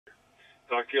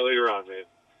Talk to you later on, man.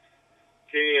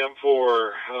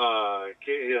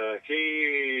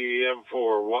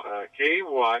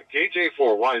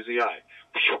 KJ4YZI.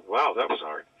 Wow, that was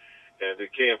hard. And the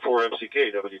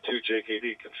KM4MCK,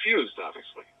 W2JKD. Confused,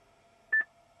 obviously.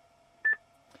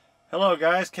 Hello,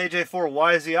 guys.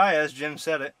 KJ4YZI, as Jim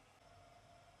said it.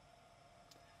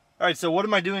 All right, so what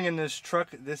am I doing in this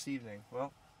truck this evening?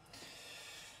 Well,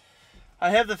 I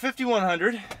have the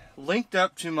 5100 linked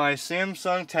up to my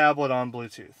Samsung tablet on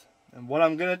Bluetooth. And what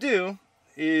I'm going to do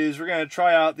is we're going to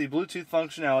try out the Bluetooth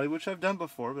functionality, which I've done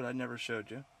before, but I never showed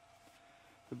you.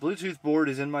 The Bluetooth board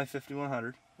is in my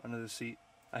 5100 under the seat.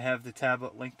 I have the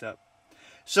tablet linked up.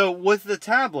 So with the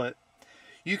tablet,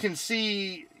 you can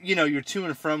see, you know, your to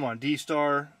and from on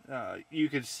D-Star. You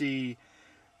could see,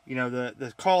 you know,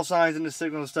 the call signs and the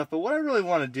signal and stuff. But what I really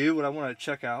want to do, what I want to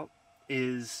check out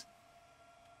is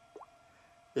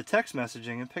the text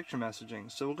messaging and picture messaging.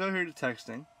 So we'll go here to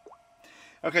texting.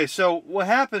 Okay, so what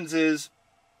happens is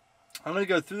I'm going to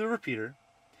go through the repeater,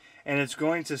 and it's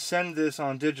going to send this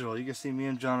on digital. You can see me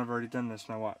and John have already done this.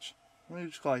 Now watch. Let me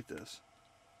just go like this.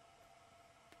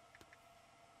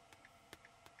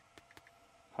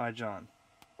 Hi, John.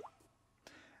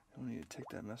 I need to take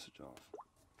that message off.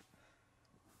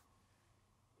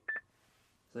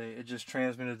 See, it just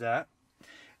transmitted that.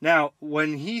 Now,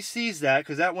 when he sees that,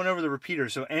 because that went over the repeater,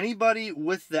 so anybody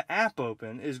with the app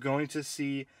open is going to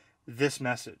see this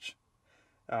message.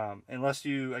 Unless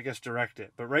you, I guess, direct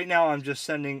it. But right now I'm just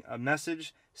sending a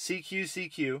message,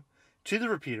 CQ, to the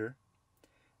repeater,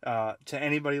 to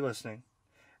anybody listening.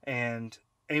 And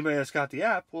anybody that's got the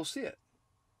app will see it.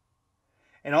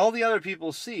 And all the other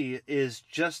people see is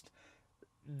just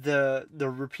the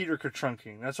repeater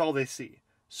trunking. That's all they see.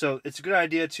 So it's a good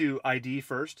idea to ID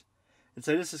first and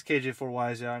say, this is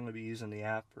KJ4YZ. I'm going to be using the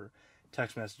app or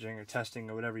text messaging or testing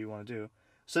or whatever you want to do.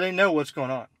 So they know what's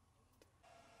going on.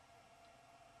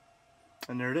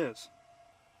 And there it is.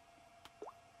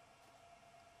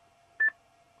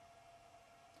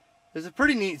 It's a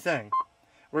pretty neat thing.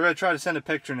 We're going to try to send a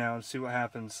picture now and see what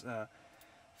happens.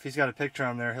 If he's got a picture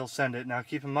on there, he'll send it. Now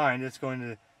keep in mind, it's going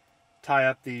to tie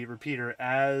up the repeater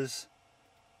as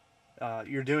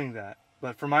you're doing that.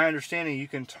 But from my understanding, you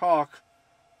can talk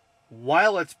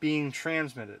while it's being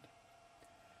transmitted.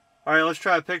 All right, let's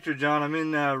try a picture, John. I'm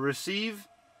in receive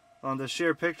on the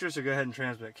share picture, so go ahead and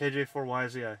transmit.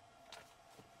 KJ4YZI.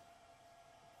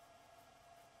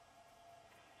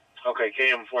 Okay,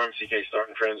 KM4MCK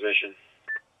starting transmission.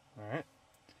 All right.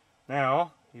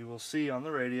 Now, you will see on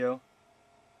the radio,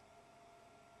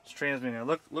 it's transmitting.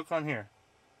 Now, look on here.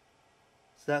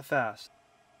 It's that fast.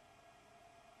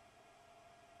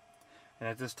 And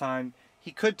at this time,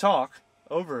 he could talk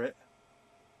over it.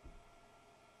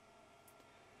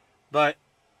 But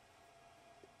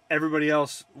everybody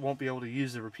else won't be able to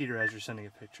use the repeater as you're sending a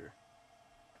picture.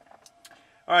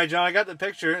 All right, John, I got the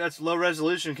picture. That's low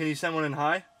resolution. Can you send one in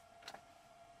high?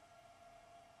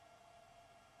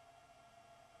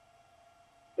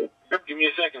 Give me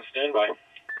a second. Stand by. All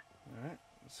right.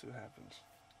 Let's see what happens.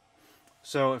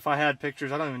 So if I had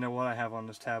pictures, I don't even know what I have on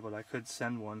this tablet. I could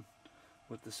send one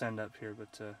with the send up here,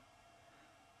 but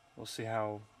we'll see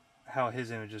how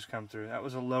his images come through. That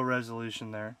was a low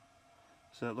resolution there.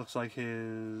 So it looks like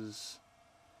his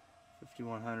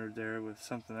 5100 there with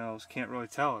something else. Can't really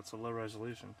tell. It's a low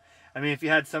resolution. I mean, if you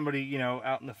had somebody, you know,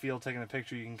 out in the field taking a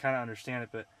picture, you can kind of understand it,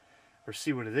 but or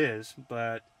see what it is,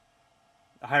 but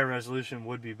a higher resolution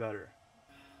would be better.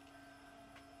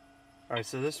 All right,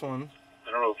 so this one.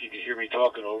 I don't know if you can hear me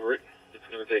talking over it. It's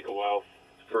going to take a while.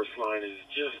 The first line is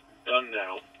just done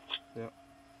now. Yep.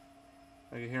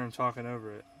 I can hear him talking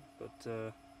over it.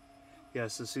 But, yeah,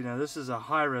 so see, now this is a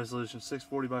high resolution,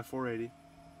 640 by 480.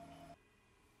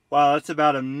 Wow, that's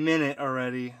about a minute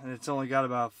already, and it's only got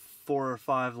about 4 or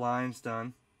 5 lines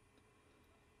done.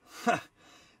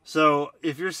 So,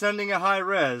 if you're sending a high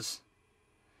res,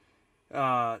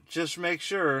 just make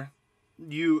sure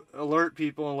you alert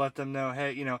people and let them know,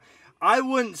 hey, you know, I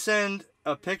wouldn't send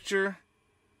a picture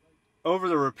over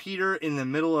the repeater in the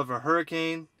middle of a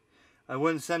hurricane. I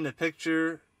wouldn't send a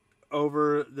picture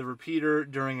over the repeater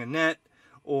during a net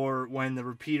or when the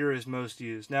repeater is most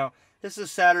used. Now, this is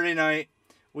Saturday night.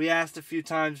 We asked a few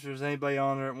times if there's anybody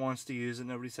on there that wants to use it.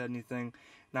 Nobody said anything.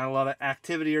 Not a lot of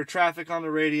activity or traffic on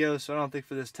the radio, so I don't think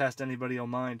for this test anybody will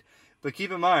mind. But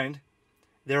keep in mind,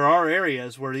 there are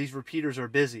areas where these repeaters are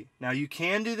busy. Now, you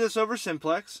can do this over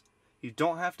simplex. You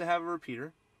don't have to have a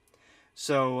repeater.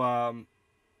 So,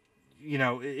 you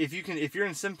know, if you're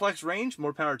in simplex range,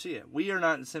 more power to you. We are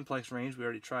not in simplex range. We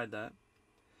already tried that.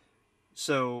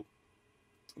 So,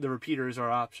 the repeater is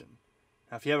our option.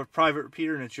 Now, if you have a private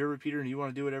repeater and it's your repeater and you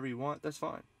want to do whatever you want, that's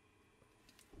fine.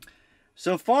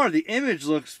 So far, the image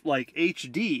looks like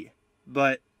HD,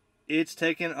 but it's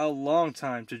taken a long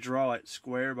time to draw it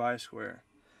square by square.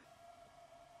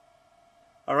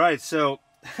 Alright, so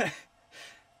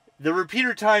the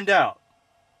repeater timed out.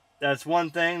 That's one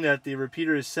thing, that the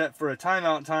repeater is set for a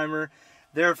timeout timer.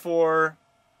 Therefore,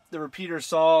 the repeater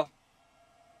saw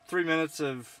 3 minutes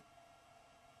of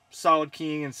solid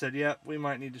keying and said, yep, we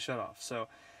might need to shut off. So,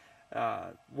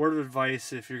 word of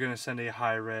advice, if you're going to send a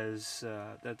high res,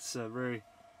 that's very,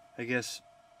 I guess,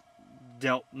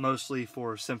 dealt mostly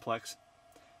for simplex.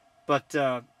 But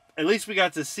at least we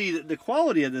got to see that the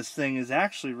quality of this thing is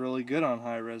actually really good on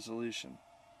high resolution.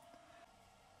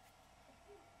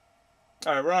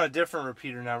 Alright, we're on a different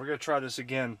repeater now. We're going to try this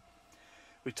again.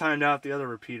 We timed out the other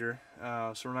repeater,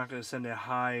 so we're not going to send a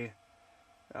high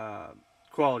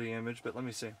quality image, but let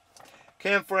me see.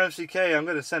 KM4MCK, I'm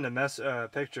going to send a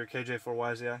picture,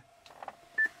 KJ4YZI.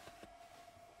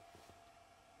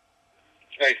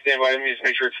 Alright, stand by. Let me just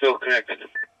make sure it's still connected.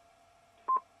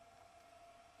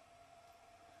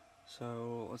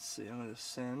 So, let's see. I'm going to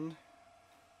send.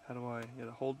 How do I got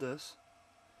to hold this?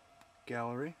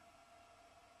 Gallery.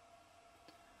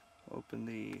 Open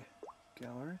the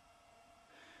gallery.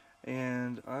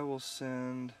 And I will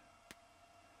send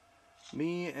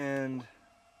me and...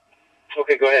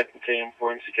 Okay, go ahead.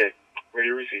 KM4MCK. Ready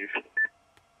to receive.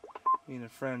 Me and a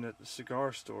friend at the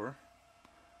cigar store.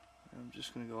 I'm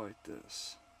just going to go like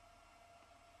this.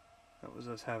 That was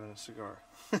us having a cigar.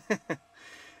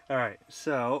 Alright,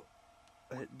 so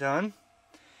hit done.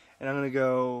 And I'm going to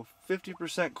go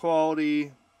 50%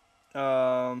 quality.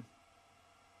 We'll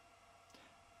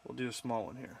do a small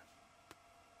one here.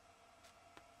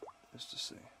 Just to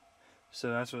see. So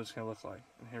that's what it's going to look like.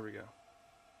 And here we go.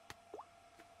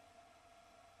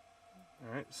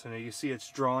 Alright, so now you see it's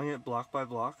drawing it block by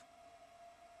block.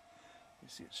 You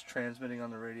see it's transmitting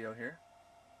on the radio here.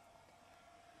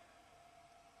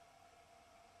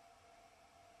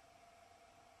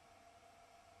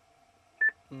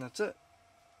 And that's it.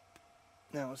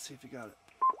 Now let's see if you got it.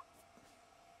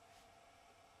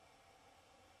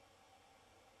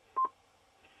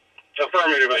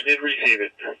 Affirmative, I did receive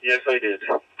it. Yes, I did.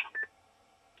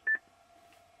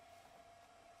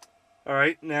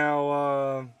 Alright,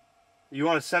 now you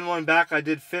want to send one back? I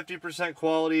did 50%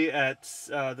 quality at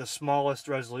the smallest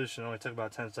resolution. It only took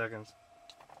about 10 seconds.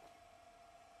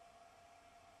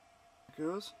 There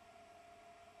it goes.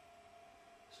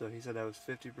 So he said that was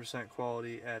 50%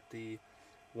 quality at the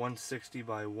 160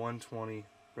 by 120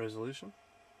 resolution.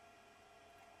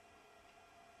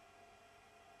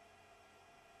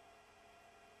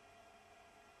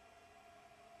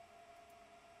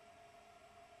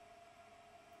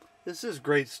 This is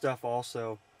great stuff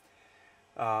also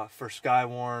for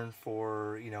Skywarn,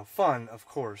 for, you know, fun, of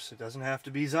course. It doesn't have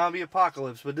to be zombie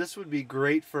apocalypse, but this would be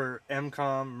great for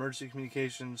MCOM, emergency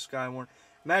communications, Skywarn.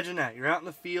 Imagine that. You're out in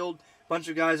the field, bunch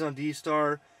of guys on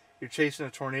D-Star, you're chasing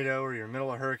a tornado or you're in the middle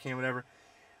of a hurricane, whatever.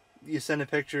 You send a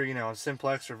picture, you know, on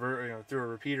simplex or through a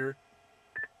repeater,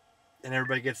 and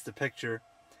everybody gets the picture,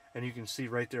 and you can see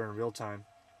right there in real time.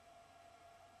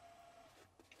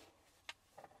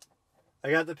 I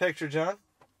got the picture, John.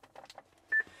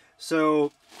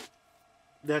 So,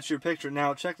 that's your picture.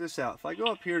 Now, check this out. If I go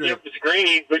up here to... Yep, it's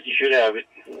grainy, but you should have it.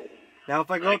 Now,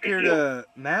 if I go up here to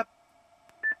map...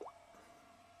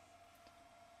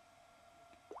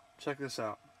 Check this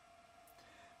out.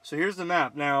 So, here's the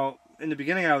map. Now, in the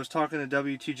beginning, I was talking to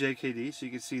W2JKD, so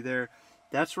you can see there,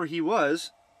 that's where he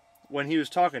was when he was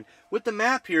talking. With the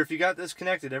map here, if you got this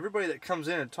connected, everybody that comes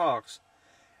in and talks,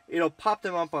 it'll pop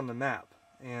them up on the map.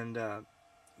 And,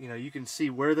 you know, you can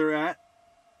see where they're at,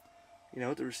 you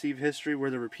know, the received history, where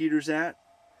the repeater's at,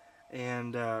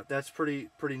 and that's pretty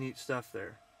neat stuff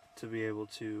there, to be able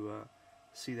to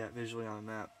see that visually on a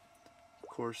map. Of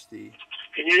course, the...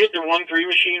 Can you hit the 1-3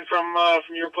 machine from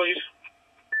your place?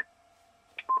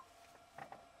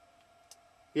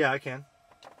 Yeah, I can.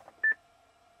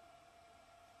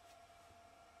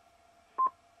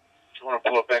 I want to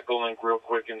pull up Echo Link real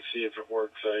quick and see if it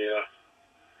works. I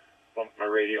bumped my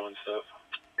radio and stuff.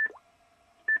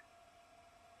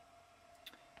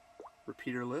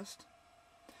 Repeater list.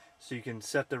 So you can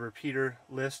set the repeater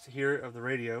list here of the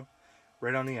radio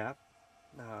right on the app.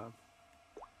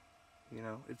 You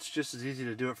know, it's just as easy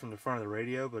to do it from the front of the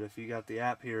radio, but if you got the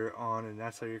app here on and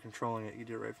that's how you're controlling it, you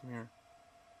do it right from here.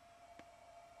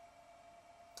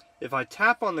 If I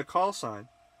tap on the call sign,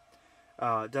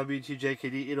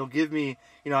 W2JKD, it'll give me,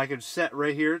 you know, I could set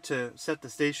right here to set the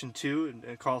station to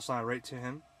and call sign right to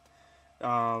him.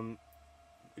 Go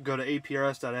to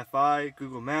aprs.fi,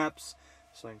 Google Maps,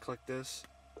 so I can click this,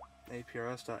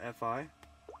 aprs.fi,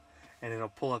 and it'll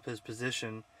pull up his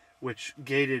position which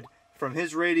gated from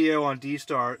his radio on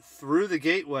D-Star through the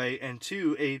gateway and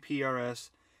to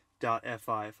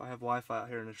APRS.FI. If I have Wi-Fi out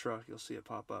here in the truck, you'll see it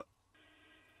pop up.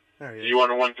 There he is. You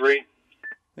want a 1-3?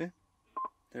 Yeah.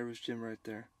 There was Jim right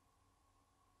there.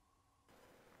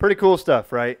 Pretty cool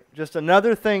stuff, right? Just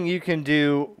another thing you can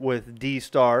do with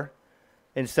D-Star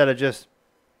instead of just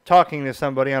talking to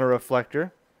somebody on a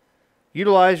reflector.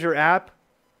 Utilize your app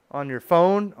on your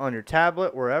phone, on your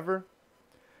tablet, wherever.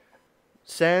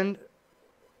 Send,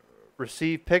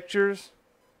 receive pictures,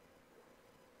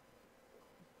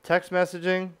 text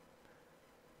messaging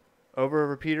over a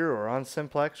repeater or on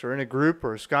Simplex or in a group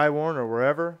or Skywarn or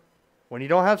wherever. When you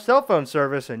don't have cell phone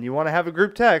service and you want to have a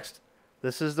group text,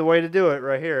 this is the way to do it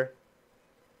right here.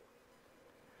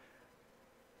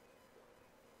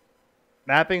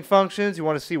 Mapping functions, you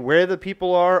want to see where the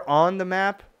people are on the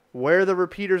map, where the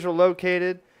repeaters are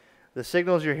located, the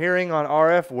signals you're hearing on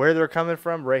RF, where they're coming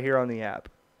from, right here on the app.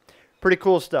 Pretty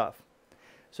cool stuff.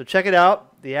 So check it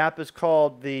out. The app is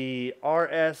called the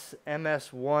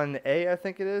RSMS1A, I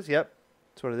think it is. Yep,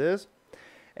 that's what it is.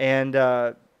 And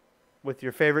with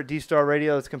your favorite D-Star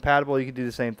radio that's compatible, you can do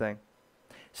the same thing.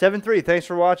 7-3, thanks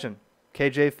for watching.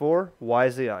 KJ4,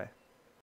 YZI.